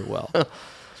remember well.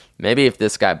 Maybe if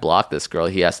this guy blocked this girl,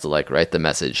 he has to like write the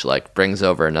message like brings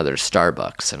over another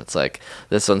Starbucks, and it's like,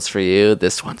 this one's for you,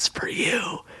 this one's for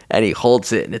you, and he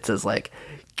holds it and it says like,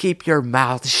 keep your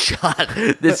mouth shut.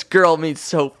 This girl means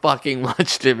so fucking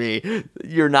much to me.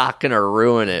 You're not gonna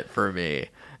ruin it for me.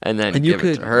 And then And you give could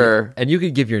it to her. and you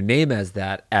could give your name as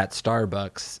that at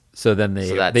Starbucks, so then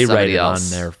they that write somebody it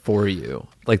else- on there for you.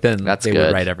 Like then That's they good.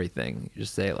 would write everything. You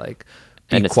just say like,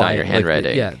 be And it's not quiet. your Like,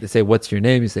 handwriting. yeah, they say, what's your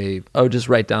name? You say, oh, just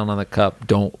write down on the cup.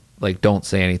 Don't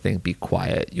say anything. Be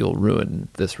quiet. You'll ruin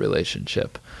this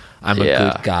relationship. I'm a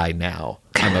Yeah. good guy now.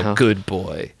 I'm a good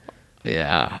boy.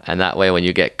 Yeah, and that way when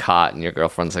you get caught and your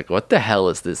girlfriend's like, what the hell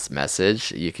is this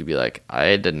message? You could be like,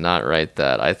 I did not write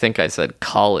that. I think I said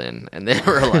Colin. And they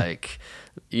were like,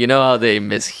 you know how they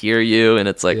mishear you and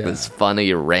it's like Yeah. this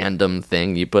funny random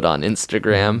thing you put on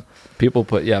Instagram? People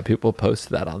post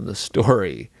that on the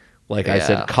story. Like I Yeah.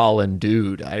 said, Colin,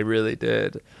 dude, I really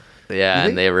did. Yeah,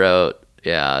 and they wrote,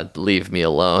 yeah, leave me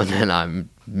alone and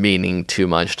I'm meaning too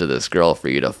much to this girl for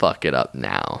you to fuck it up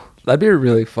now. That'd be a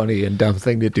really funny and dumb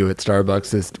thing to do at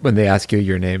Starbucks is when they ask you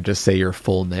your name, just say your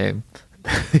full name.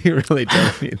 You really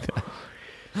don't need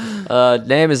that.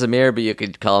 Name is Amir, but you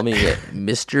could call me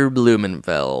Mr.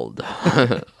 Blumenfeld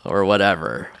or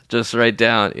whatever. Just write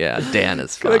down, yeah, Dan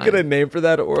is Can fine. I get a name for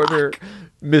that order?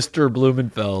 Mr.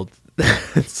 Blumenfeld.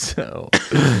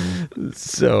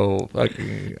 so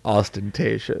fucking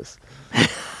ostentatious.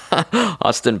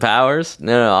 Austin Powers?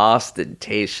 No,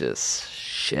 ostentatious.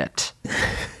 Shit.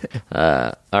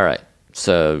 All right.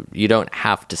 So you don't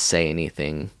have to say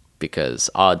anything because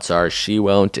odds are she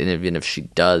won't, and even if she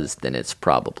does, then it's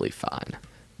probably fine.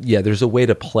 Yeah, there's a way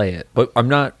to play it, but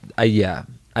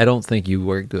I don't think you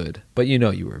were good, but you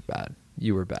know you were bad.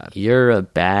 You were bad. You're a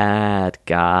bad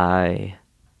guy.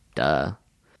 Duh.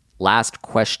 Last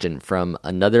question from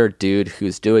another dude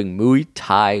who's doing Muay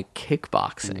Thai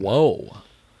kickboxing. Whoa.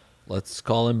 Let's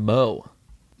call him Mo.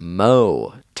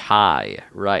 Mo Thai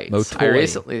writes. Mo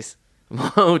Toy.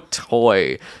 Mo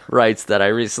Toy writes that I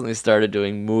recently started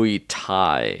doing Muay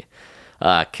Thai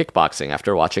kickboxing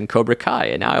after watching Cobra Kai,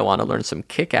 and now I want to learn some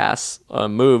kick-ass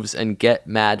moves and get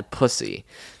mad pussy.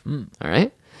 All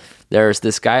right? There's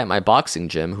this guy at my boxing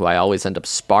gym who I always end up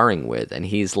sparring with, and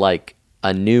he's like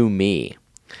a new me.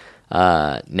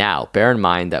 Now, bear in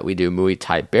mind that we do Muay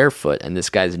Thai barefoot, and this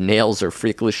guy's nails are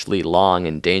freakishly long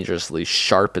and dangerously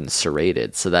sharp and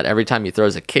serrated, so that every time he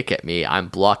throws a kick at me, I'm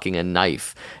blocking a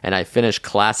knife, and I finish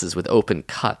classes with open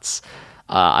cuts.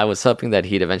 I was hoping that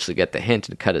he'd eventually get the hint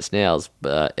and cut his nails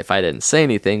if I didn't say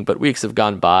anything, but weeks have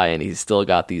gone by and he's still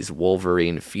got these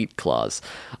Wolverine feet claws.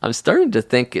 I'm starting to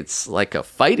think it's like a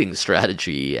fighting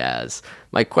strategy he has.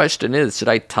 My question is, should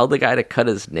I tell the guy to cut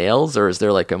his nails, or is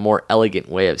there like a more elegant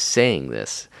way of saying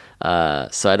this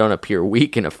so I don't appear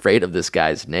weak and afraid of this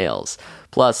guy's nails?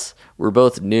 Plus, we're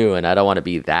both new and I don't want to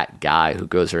be that guy who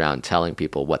goes around telling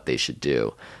people what they should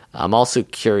do. I'm also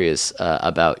curious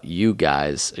about your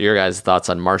guys' thoughts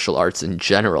on martial arts in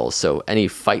general, so any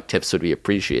fight tips would be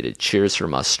appreciated. Cheers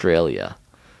from Australia.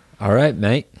 All right,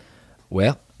 mate.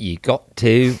 Well, tell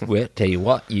you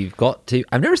what, you've got to.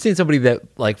 I've never seen somebody that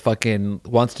like fucking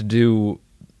wants to do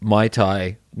Muay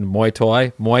Thai.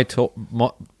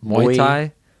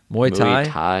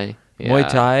 Yeah. Muay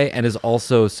Thai, and is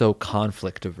also so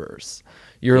conflict averse.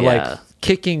 You're like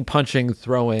kicking, punching,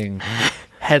 throwing,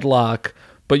 headlock,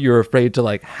 but you're afraid to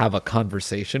like have a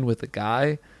conversation with the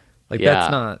guy. Like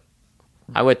that's not.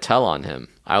 I would tell on him.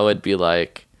 I would be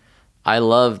like, I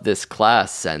love this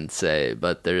class, sensei,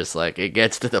 but there's like, it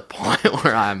gets to the point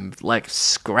where I'm like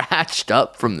scratched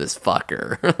up from this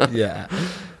fucker. Yeah.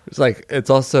 It's like, it's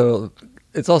also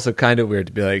kind of weird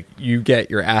to be like, you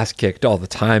get your ass kicked all the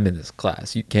time in this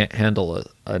class. You can't handle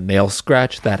a nail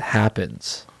scratch. That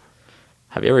happens.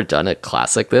 Have you ever done a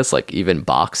class like this? Like even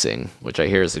boxing, which I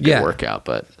hear is a good workout,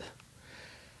 but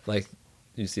like,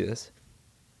 you see this?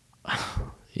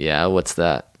 Yeah, what's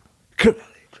that?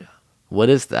 What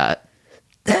is that?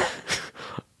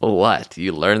 What?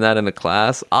 You learn that in a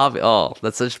class? Oh,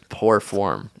 that's such poor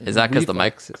form. Is that because the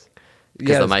mic?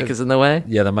 Because the mic is in the way?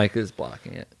 Yeah, the mic is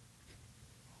blocking it.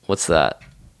 What's that?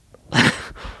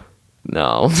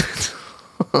 No.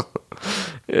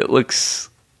 It looks...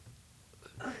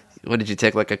 What, did you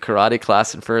take like a karate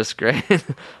class in first grade?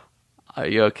 Are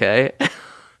you okay?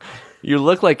 You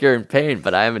look like you're in pain,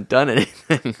 but I haven't done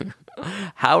anything.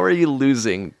 How are you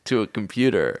losing to a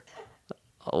computer?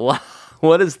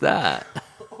 What is that?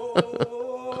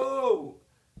 Oh.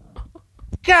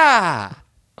 Gah!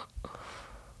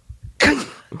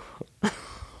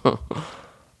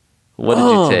 What did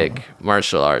you take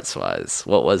martial arts wise?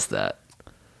 What was that?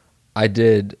 I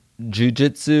did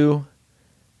jujitsu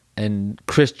and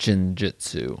Christian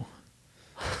jitsu.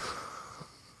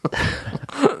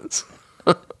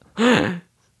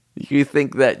 You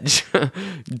think that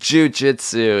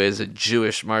jujitsu is a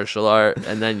Jewish martial art,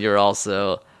 and then you're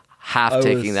also half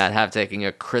taking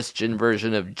a Christian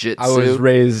version of jitsu? I was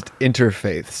raised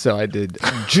interfaith, so I did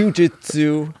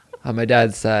jujitsu on my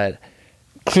dad's side,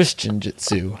 Christian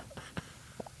jitsu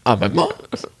on my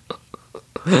mom's.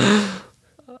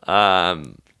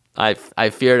 I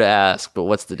fear to ask, but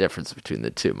what's the difference between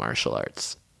the two martial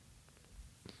arts?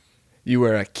 You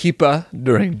wear a kippah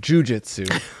during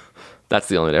jujitsu. That's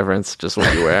the only difference, just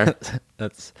what you wear.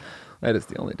 That is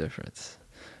the only difference.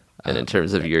 And in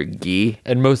terms of your gi,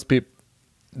 and most people,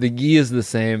 the gi is the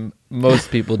same.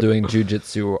 Most people doing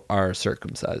jujitsu are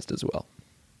circumcised as well.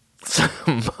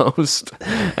 Most,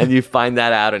 and you find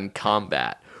that out in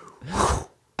combat.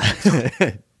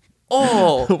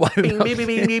 Oh, bing, bing, bing,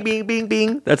 bing, bing, bing, bing,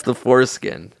 bing. That's the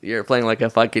foreskin. You're playing like a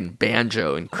fucking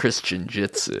banjo in Christian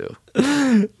jitsu.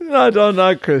 No,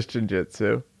 not Christian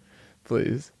jitsu,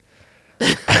 please.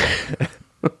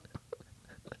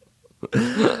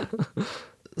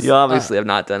 You obviously have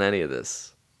not done any of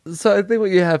this. So I think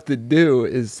what you have to do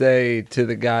is say to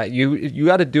the guy, you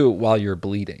got to do it while you're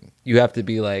bleeding. You have to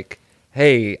be like,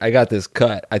 hey, I got this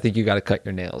cut. I think you got to cut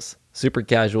your nails. Super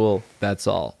casual. That's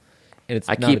all. And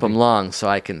I keep them long so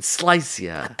I can slice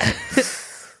ya.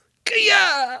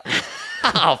 Yeah.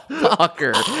 Oh,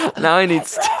 fucker. Now I need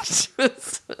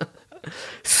stitches.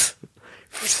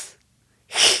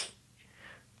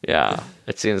 Yeah,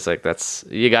 it seems like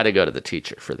you got to go to the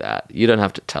teacher for that. You don't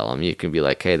have to tell him. You can be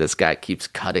like, hey, this guy keeps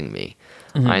cutting me.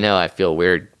 Mm-hmm. I know I feel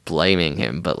weird blaming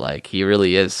him, but like he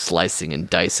really is slicing and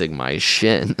dicing my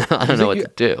shin. I don't know what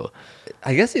to do.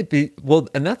 I guess it'd be, well,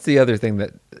 and that's the other thing,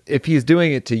 that if he's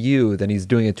doing it to you, then he's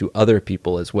doing it to other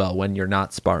people as well when you're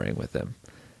not sparring with him.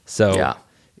 So yeah.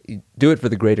 Do it for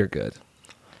the greater good.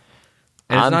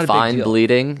 And I'm fine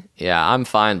bleeding. Yeah, I'm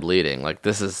fine bleeding. Like,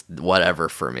 this is whatever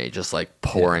for me, just like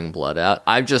pouring blood out.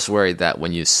 I'm just worried that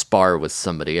when you spar with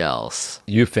somebody else...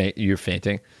 You're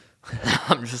fainting?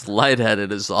 I'm just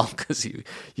lightheaded is all, because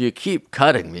you keep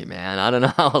cutting me, man. I don't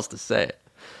know how else to say it.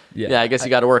 Yeah, I guess you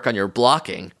got to work on your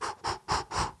blocking.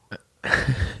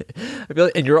 I feel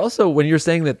like, and you're also, when you're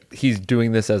saying that he's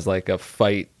doing this as like a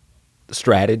fight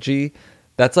strategy,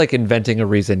 that's like inventing a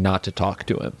reason not to talk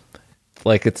to him.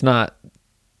 Like, it's not...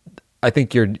 I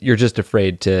think you're just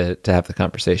afraid to have the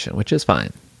conversation, which is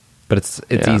fine. But it's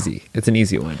easy. It's an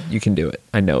easy one. You can do it.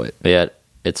 I know it. Yeah,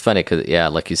 it's funny because,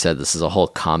 like you said, this is a whole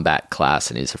combat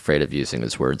class and he's afraid of using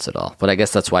his words at all. But I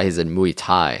guess that's why he's in Muay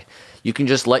Thai. You can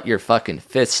just let your fucking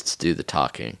fists do the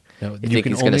talking. No, you think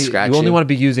he's going to scratch you? You only want to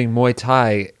be using Muay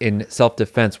Thai in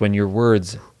self-defense when your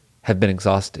words have been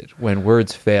exhausted. When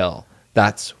words fail,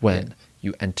 that's when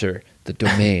you enter the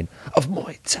domain of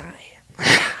Muay Thai.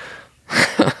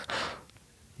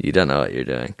 You don't know what you're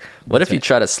doing. What if you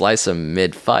try to slice him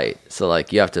mid-fight? So,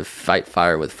 like, you have to fight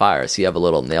fire with fire. So you have a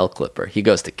little nail clipper. He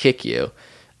goes to kick you,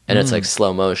 and it's like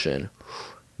slow motion.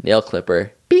 Nail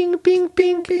clipper, bing, bing,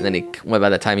 bing. And then by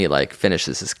the time he, like,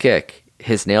 finishes his kick,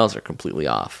 his nails are completely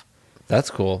off.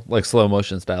 That's cool, like slow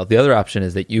motion style. The other option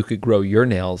is that you could grow your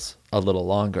nails a little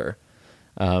longer,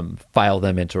 file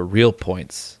them into real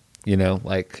points. You know,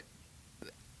 like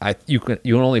you can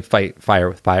only fight fire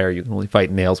with fire. You can only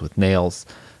fight nails with nails.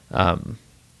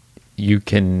 You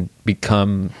can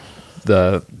become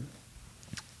the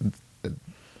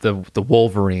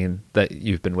Wolverine that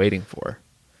you've been waiting for.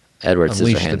 Edward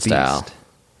Unleash the Scissorhands style. beast.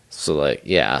 So like,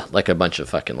 yeah, like a bunch of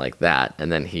fucking like that.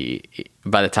 And then he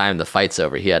by the time the fight's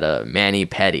over, he had a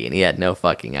mani-pedi and he had no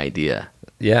fucking idea.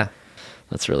 Yeah.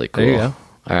 That's really cool. There you go.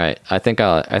 All right, I think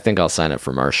I'll sign up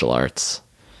for martial arts.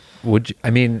 Would you, I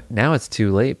mean, now it's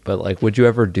too late, but like, would you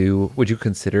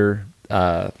consider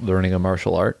learning a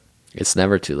martial art? It's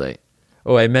never too late.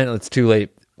 Oh, I meant it's too late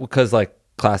because like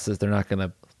classes, they're not going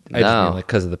to, I just No. mean like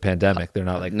because of the pandemic, they're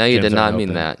not like, No, you gyms did not aren't mean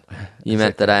open. that. You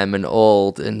meant that I am an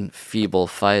old and feeble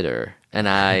fighter, and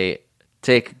I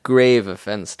take grave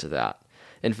offense to that.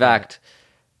 In fact,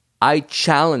 I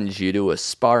challenge you to a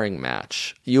sparring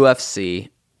match. UFC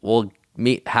will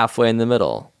meet halfway in the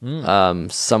middle,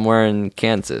 somewhere in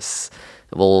Kansas.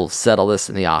 We'll settle this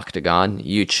in the octagon.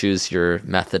 You choose your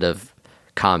method of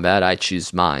combat. I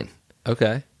choose mine.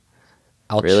 Okay.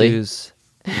 I'll Really? choose.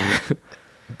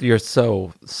 You're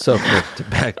so quick to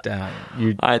back down.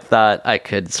 You I thought I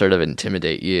could sort of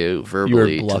intimidate you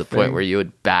verbally to the point bluffing. where you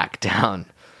would back down.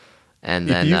 And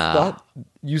if then you thought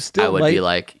you still I would might, be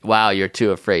like, wow, you're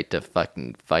too afraid to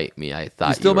fucking fight me. I thought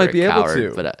you still were might a be able coward,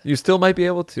 to. But You still might be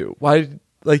able to. Why?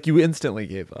 Like you instantly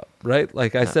gave up, right?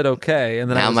 Like I said, okay, and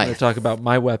then I Now was my- going to talk about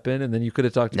my weapon, and then you could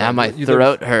have talked now about my you-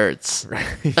 throat hurts.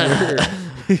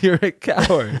 You're a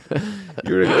coward.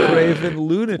 You're a craven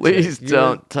lunatic. Please You're-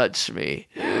 don't touch me.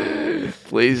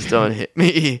 Please don't hit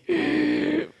me.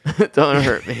 Don't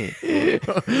hurt me.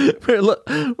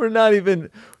 We're not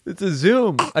even. It's a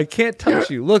Zoom. I can't touch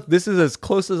you. Look, this is as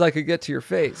close as I could get to your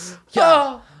face.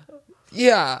 Yeah.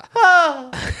 Yeah.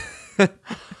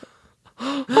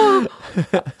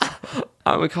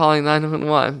 I'm calling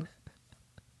 911.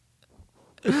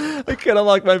 I can't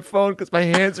unlock my phone because my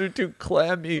hands are too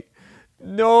clammy.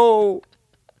 No.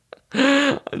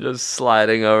 I'm just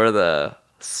sliding over the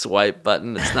swipe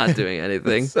button. It's not doing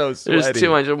anything. It's so There's sweaty. too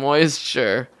much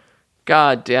moisture.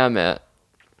 God damn it.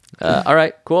 All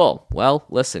right, cool. Well,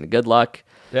 listen, good luck.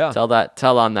 Yeah.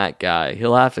 Tell on that guy.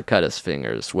 He'll have to cut his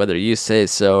fingers, whether you say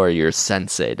so or your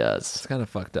sensei does. It's kind of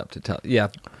fucked up to tell. Yeah.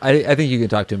 I think you can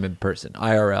talk to him in person.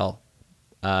 IRL.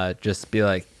 Just be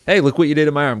like, hey, look what you did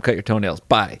to my arm. Cut your toenails.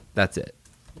 Bye. That's it.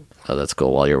 Oh, that's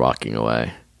cool. While you're walking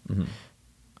away. Mm-hmm.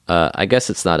 I guess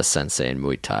it's not a sensei in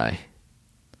Muay Thai.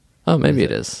 Oh, maybe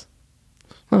it is.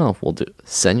 Oh, we'll do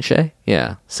sensei.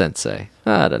 Yeah, sensei.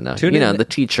 I don't know. Tune you know, in- the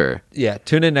teacher. Yeah.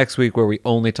 Tune in next week where we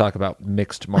only talk about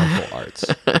mixed martial arts.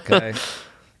 Okay.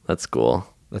 That's cool.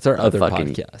 That's our other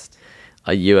fucking- podcast.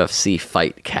 A UFC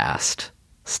fight cast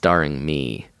starring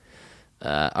me.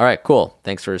 All right, cool.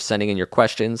 Thanks for sending in your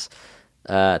questions.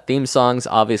 Theme songs.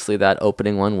 Obviously, that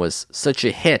opening one was such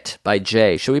a hit by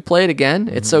Jay. Should we play it again?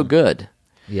 It's so good.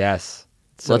 Yes.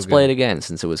 Let's play it again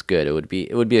since it was good. It would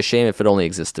be a shame if it only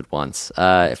existed once.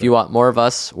 If you want more of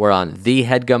us, we're on the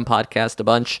Headgum Podcast a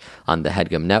bunch on the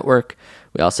Headgum Network.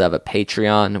 We also have a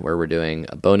Patreon where we're doing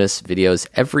bonus videos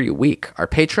every week. Our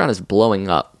Patreon is blowing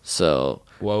up, so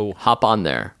Whoa. hop on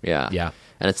there. Yeah, Yeah.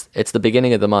 And it's the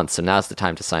beginning of the month, so now's the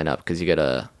time to sign up because you get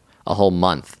a whole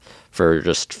month for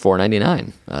just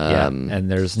 $4.99. Yeah.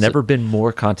 And there's never been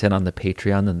more content on the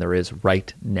Patreon than there is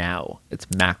right now. It's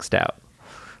maxed out.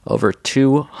 Over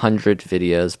 200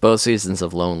 videos, both seasons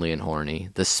of Lonely and Horny.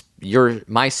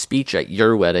 My speech at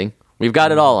your wedding. We've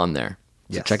got it all on there.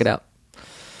 So Yes. check it out.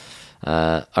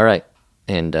 All right.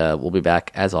 And we'll be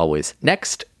back, as always,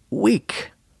 next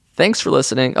week. Thanks for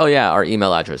listening. Oh, yeah. Our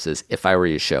email address is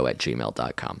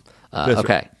ifIwereYouShow@gmail.com. That's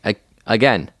Okay.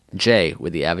 Again, Jay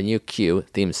with the Avenue Q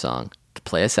theme song to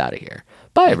play us out of here.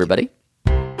 Bye, everybody.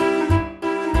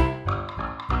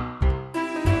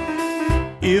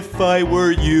 If I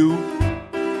were you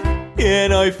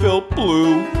and I felt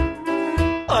blue,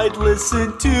 I'd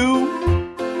listen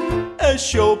to a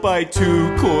show by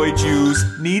two coy Jews.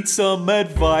 Need some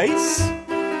advice?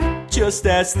 Just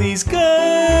ask these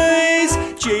guys,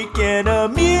 Jake and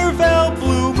Amir Val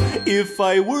Bloom. If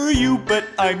I were you, but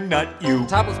I'm not you.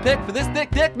 Topless pic for this thick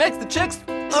dick makes the chicks.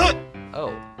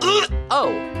 Oh.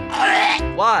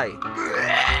 Why?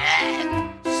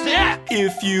 Sick.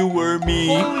 If you were me,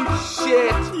 Holy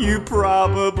shit. you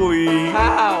probably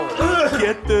How?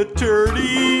 get the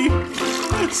dirty.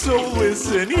 So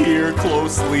listen here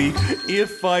closely.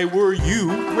 If I were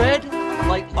you, Red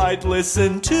light. I'd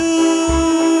listen to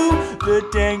the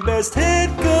dang best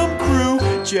Headgum crew.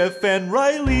 Jeff and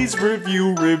Riley's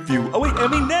review. Oh wait, I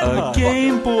mean that. A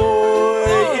Game Boy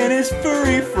and his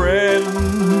furry friend.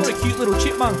 What a cute little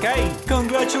chipmunk, eh?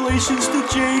 Congratulations to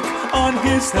Jake on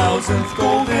his 1000th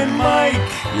golden mic.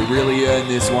 You really earned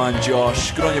this one,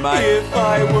 Josh. Good on you, mate. If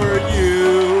I were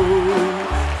you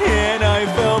and I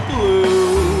felt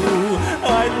blue,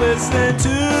 I'd listen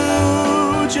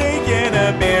to Jake and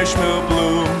a Bear Schmoo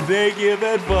Bloom. They give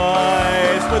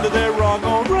advice, whether they're wrong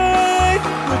or right.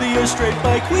 Whether you're straight,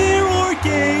 bi, queer, or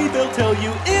gay, they'll tell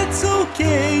you it's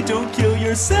okay. Don't kill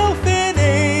yourself in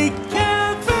a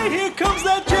cafe. Here comes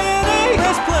that Jenny.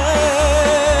 Press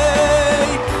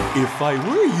play. If I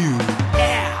were you,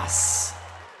 ass.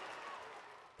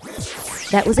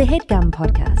 That was a HeadGum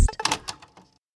podcast.